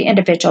access of the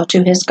individual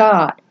to his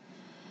God.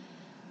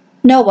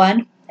 No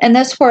one in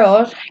this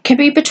world can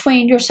be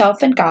between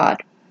yourself and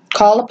God.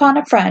 Call upon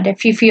a friend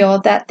if you feel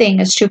that thing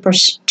is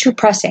too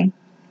pressing.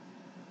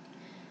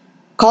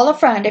 Call a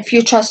friend if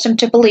you trust him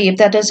to believe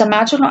that his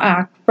imaginal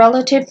act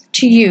relative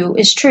to you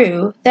is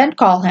true. Then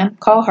call him,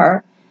 call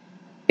her,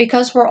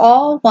 because we're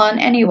all one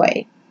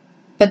anyway.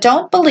 But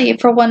don't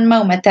believe for one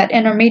moment that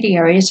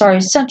intermediaries are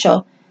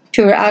essential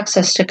to your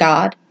access to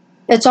God.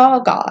 It's all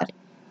God,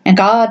 and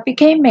God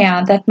became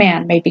man that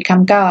man may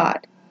become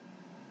God.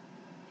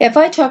 If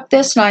I took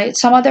this night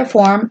some other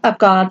form of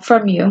God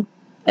from you,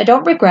 I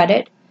don't regret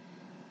it.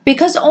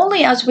 Because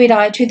only as we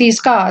die to these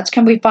gods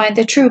can we find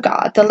the true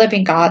God, the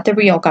living God, the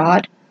real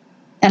God.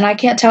 And I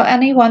can't tell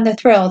anyone the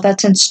thrill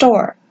that's in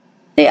store,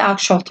 the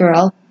actual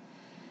thrill.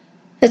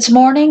 It's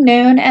morning,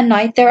 noon, and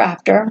night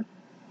thereafter.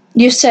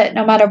 You sit,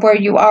 no matter where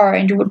you are,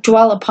 and you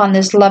dwell upon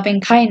this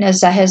loving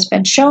kindness that has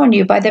been shown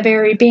you by the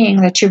very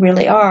being that you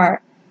really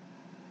are.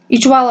 You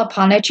dwell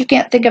upon it, you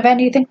can't think of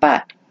anything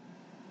but.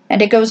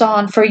 And it goes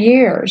on for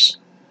years.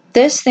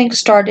 This thing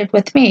started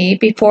with me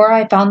before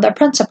I found the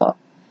principle.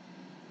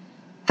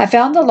 I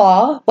found the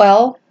law.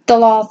 Well, the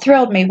law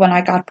thrilled me when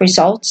I got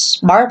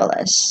results.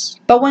 Marvelous.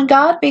 But when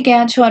God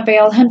began to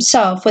unveil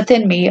himself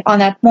within me on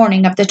that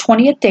morning of the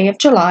 20th day of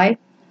July,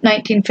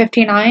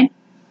 1959,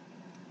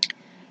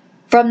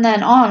 from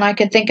then on I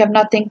could think of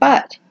nothing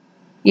but.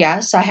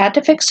 Yes, I had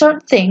to fix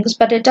certain things,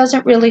 but it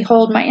doesn't really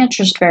hold my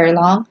interest very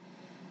long.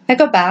 I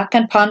go back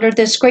and ponder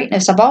this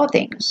greatness of all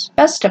things,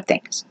 best of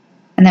things,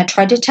 and then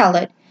try to tell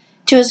it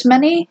to as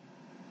many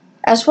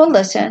as will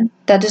listen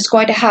that is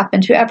going to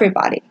happen to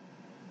everybody.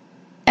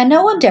 And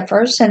no one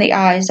differs in the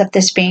eyes of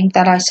this being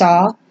that I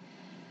saw,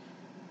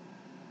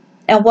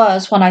 and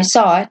was when I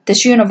saw it,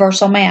 this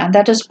universal man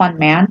that is one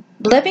man,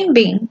 living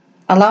being,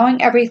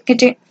 allowing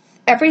everything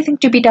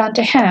to be done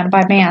to him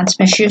by man's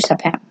misuse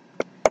of him.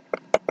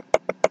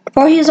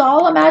 For he is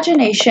all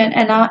imagination,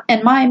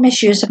 and my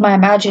misuse of my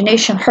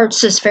imagination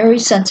hurts this very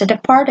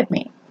sensitive part of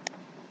me.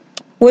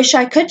 Wish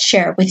I could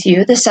share with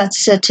you the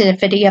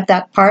sensitivity of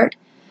that part.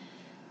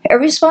 It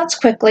responds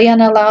quickly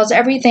and allows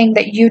everything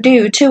that you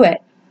do to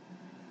it.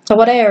 So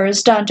whatever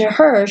is done to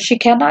her, she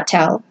cannot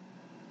tell.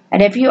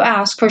 And if you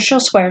ask her, she'll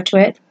swear to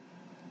it.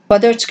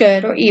 Whether it's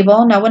good or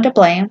evil, no one to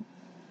blame.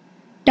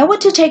 No one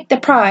to take the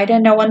pride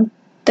and no one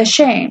the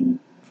shame.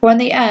 For in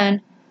the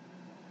end,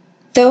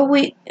 though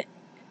we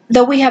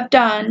have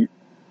done...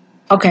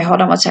 Okay,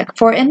 hold on one sec.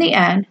 For in the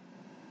end,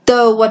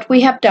 though what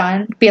we have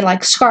done be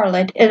like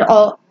scarlet,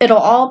 it'll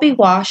all be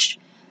washed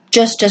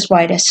just as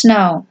white as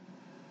snow.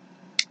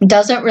 It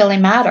doesn't really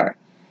matter.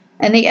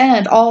 In the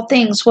end, all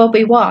things will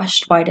be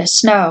washed white as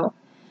snow.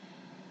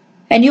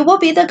 And you will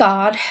be the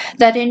God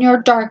that in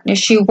your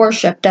darkness you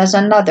worshipped as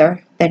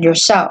another than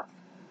yourself.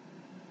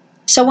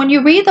 So when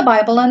you read the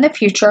Bible in the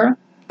future,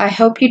 I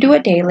hope you do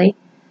it daily,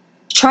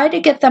 try to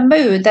get the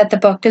mood that the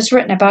book is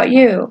written about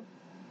you.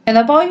 In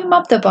the volume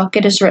of the book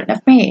it is written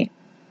of me.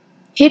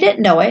 He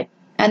didn't know it,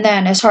 and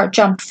then his heart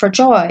jumped for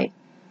joy.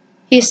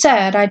 He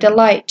said, I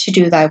delight to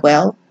do thy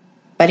will.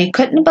 But he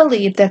couldn't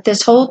believe that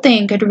this whole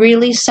thing could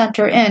really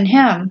center in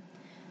him,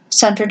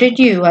 centered in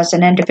you as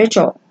an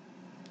individual.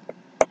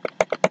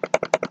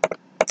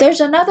 There's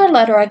another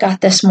letter I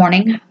got this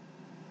morning,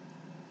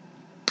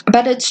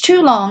 but it's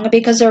too long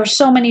because there are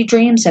so many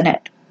dreams in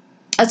it.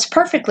 It's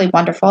perfectly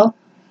wonderful.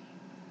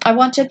 I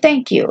want to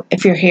thank you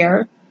if you're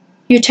here.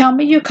 You tell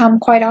me you come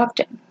quite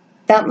often.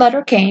 That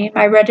letter came.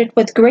 I read it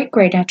with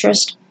great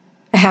interest.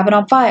 I have it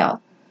on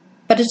file,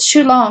 but it's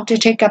too long to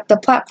take up the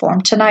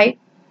platform tonight.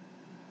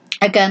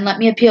 Again, let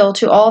me appeal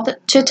to all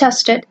to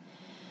test it,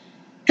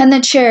 and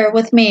then share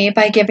with me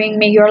by giving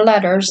me your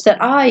letters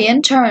that I,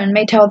 in turn,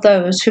 may tell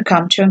those who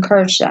come to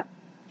encourage them.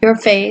 Your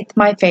faith,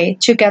 my faith,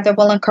 together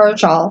will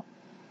encourage all.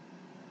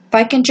 If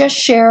I can just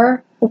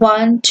share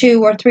 1,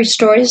 2, or 3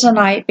 stories a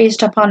night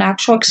based upon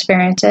actual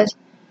experiences,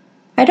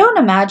 I don't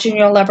imagine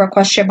you'll ever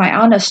question my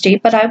honesty,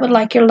 but I would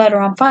like your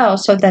letter on file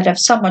so that if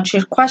someone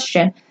should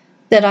question,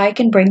 that I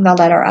can bring the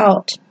letter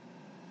out.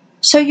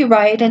 So you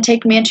write and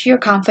take me into your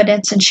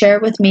confidence and share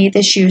with me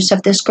this use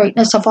of this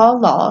greatness of all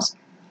laws,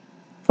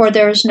 for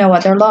there is no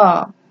other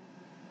law.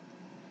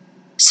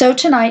 So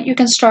tonight you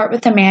can start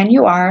with the man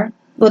you are,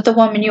 with the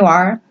woman you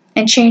are,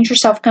 and change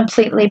yourself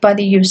completely by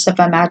the use of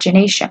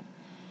imagination.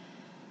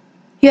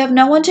 You have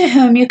no one to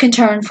whom you can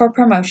turn for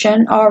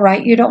promotion. All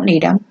right, you don't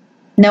need him.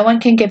 No one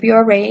can give you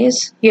a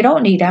raise. You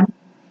don't need him.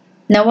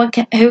 No one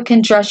who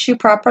can dress you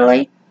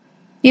properly.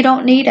 You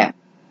don't need him.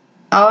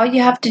 All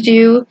you have to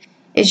do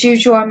is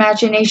use your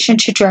imagination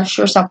to dress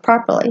yourself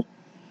properly.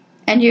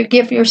 And you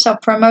give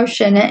yourself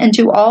promotion and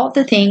do all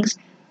the things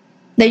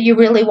that you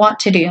really want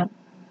to do.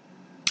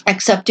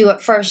 Except do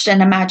it first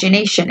in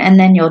imagination, and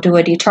then you'll do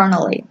it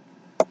eternally.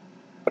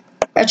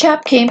 A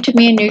chap came to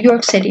me in New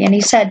York City and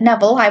he said,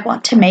 Neville, I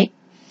want to make,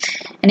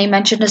 and he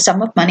mentioned a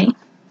sum of money.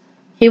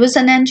 He was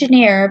an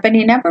engineer, but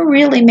he never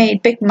really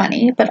made big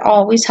money, but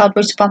always held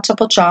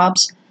responsible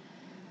jobs.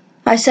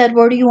 I said,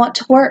 where do you want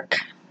to work?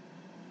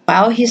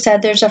 Well, he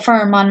said, there's a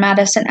firm on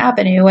Madison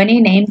Avenue, and he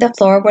named the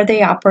floor where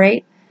they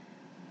operate.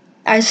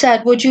 I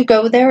said, would you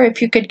go there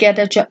if you could get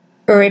a job,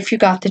 or if you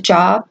got the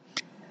job?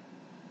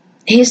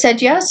 He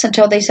said, yes,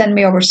 until they send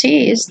me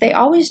overseas. They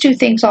always do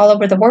things all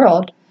over the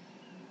world.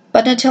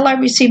 But until I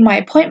received my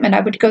appointment,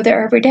 I would go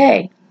there every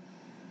day.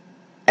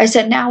 I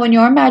said, now in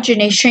your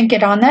imagination,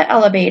 get on that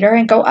elevator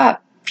and go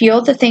up.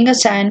 Feel the thing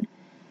ascend.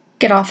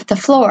 Get off at the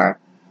floor.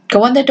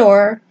 Go in the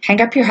door, hang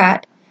up your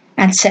hat,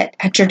 and sit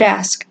at your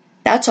desk.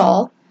 That's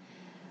all.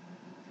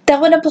 That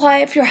would imply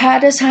if your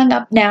hat is hung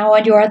up now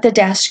and you're at the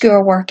desk,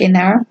 you're working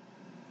there.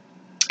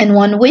 In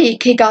 1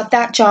 week, he got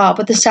that job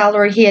with a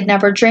salary he had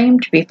never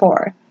dreamed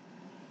before.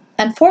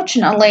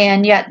 Unfortunately,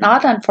 and yet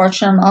not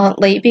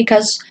unfortunately,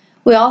 because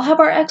we all have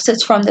our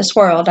exits from this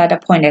world at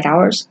appointed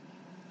hours,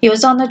 he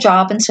was on the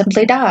job and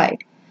simply died.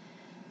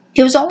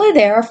 He was only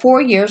there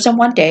 4 years and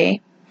 1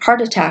 day.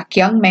 Heart attack,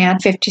 young man,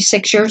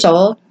 56 years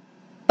old.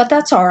 But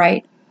that's all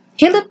right.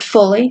 He lived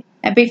fully,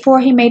 and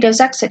before he made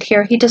his exit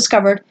here, he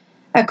discovered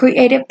a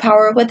creative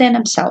power within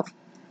himself.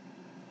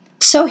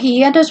 So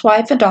he and his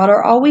wife and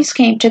daughter always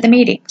came to the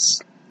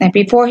meetings, and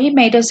before he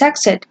made his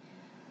exit,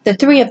 the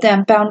three of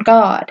them found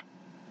God.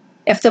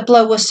 If the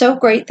blow was so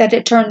great that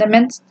it turned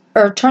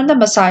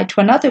them aside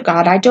to another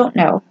God, I don't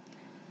know.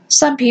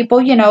 Some people,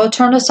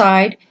 turn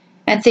aside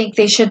and think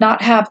they should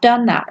not have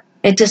done that.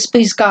 It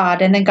displeased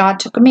God, and then God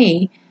took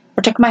me,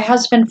 or took my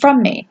husband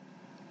from me.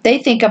 They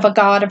think of a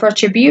God of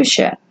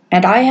retribution,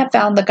 and I have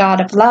found the God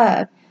of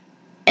love,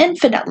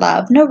 infinite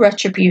love, no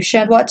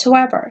retribution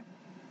whatsoever.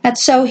 And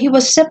so he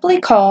was simply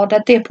called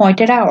at the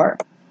appointed hour.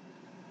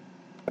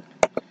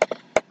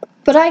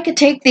 But I could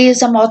take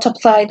these and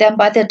multiply them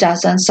by the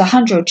dozens, the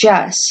hundreds,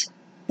 yes.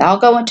 I'll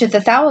go into the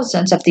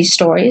thousands of these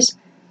stories,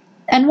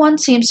 and one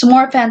seems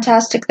more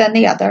fantastic than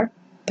the other,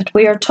 but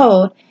we are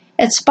told,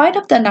 in spite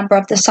of the number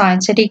of the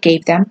signs that he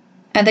gave them,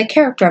 and the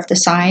character of the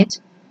signs,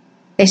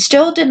 they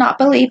still did not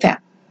believe him.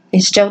 They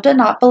still did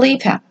not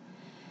believe him.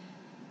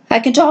 I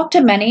can talk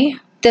to many.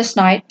 This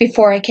night,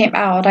 before I came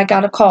out, I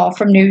got a call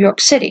from New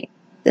York City.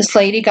 This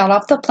lady got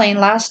off the plane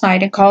last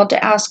night and called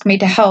to ask me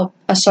to help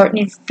a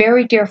certain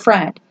very dear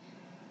friend.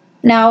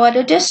 Now, at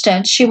a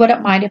distance, she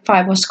wouldn't mind if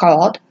I was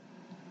called,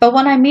 but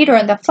when I meet her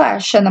in the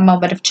flesh in the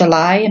moment of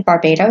July in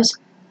Barbados,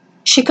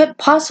 she couldn't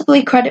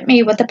possibly credit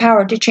me with the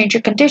power to change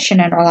a condition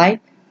in her life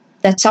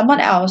that someone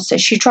else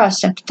that she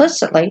trusts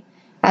implicitly,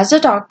 as a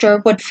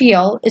doctor, would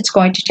feel it's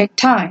going to take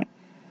time.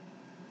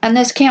 And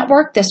this can't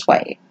work this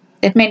way.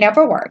 It may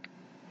never work.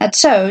 And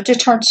so, to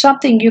turn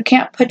something you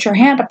can't put your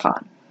hand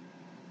upon.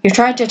 You're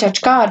trying to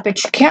touch God,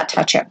 but you can't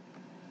touch him.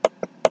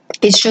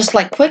 He's just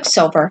like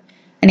Quicksilver,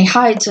 and he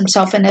hides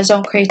himself in his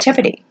own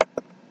creativity.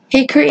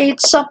 He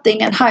creates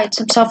something and hides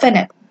himself in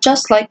it,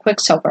 just like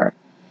Quicksilver.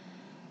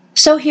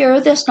 So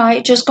here, this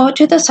night, just go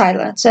into the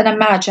silence and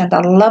imagine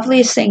the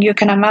loveliest thing you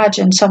can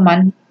imagine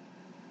someone.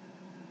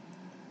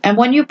 And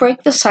when you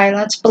break the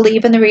silence,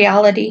 believe in the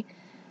reality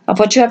of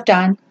what you have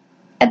done,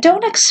 and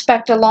don't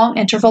expect a long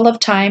interval of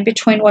time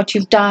between what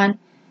you've done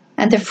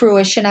and the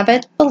fruition of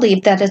it.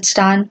 Believe that it's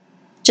done.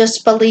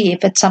 Just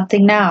believe it's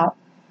something now,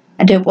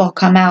 and it will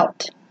come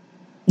out.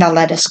 Now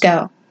let us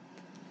go.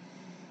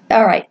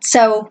 All right,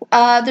 so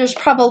there's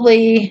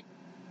probably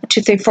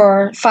 2, 3,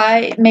 4,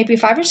 5, maybe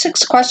 5 or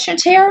 6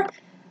 questions here.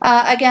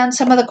 Again,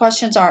 some of the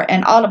questions are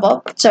in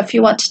Audible, so if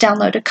you want to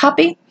download a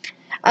copy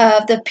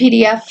of the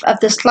PDF of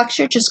this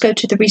lecture, just go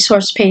to the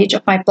resource page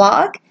of my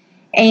blog,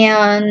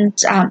 and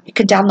you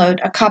can download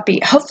a copy.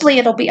 Hopefully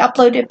it'll be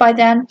uploaded by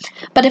then,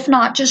 but if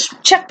not, just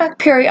check back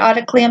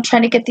periodically. I'm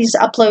trying to get these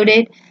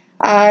uploaded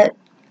I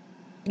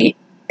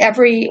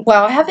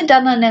haven't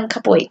done them in a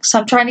couple weeks, so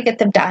I'm trying to get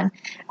them done.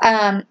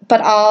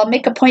 But I'll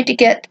make a point to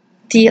get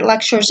the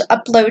lectures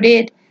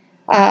uploaded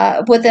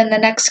within the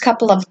next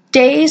couple of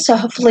days, so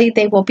hopefully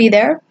they will be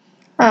there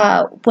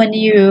when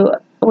you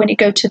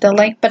go to the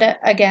link. But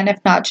again, if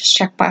not, just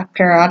check back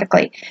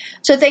periodically.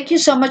 So thank you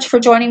so much for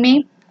joining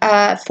me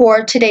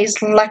for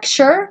today's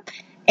lecture,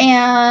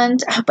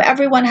 and I hope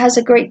everyone has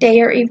a great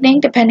day or evening,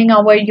 depending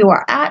on where you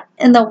are at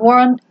in the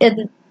world,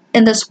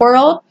 in this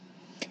world.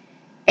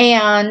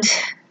 And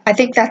I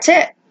think that's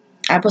it.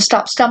 I will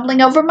stop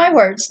stumbling over my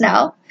words now.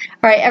 All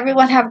right,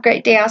 everyone, have a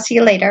great day. I'll see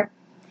you later.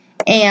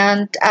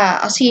 And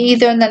I'll see you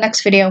either in the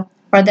next video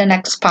or the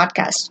next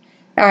podcast.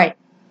 All right,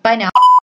 bye now.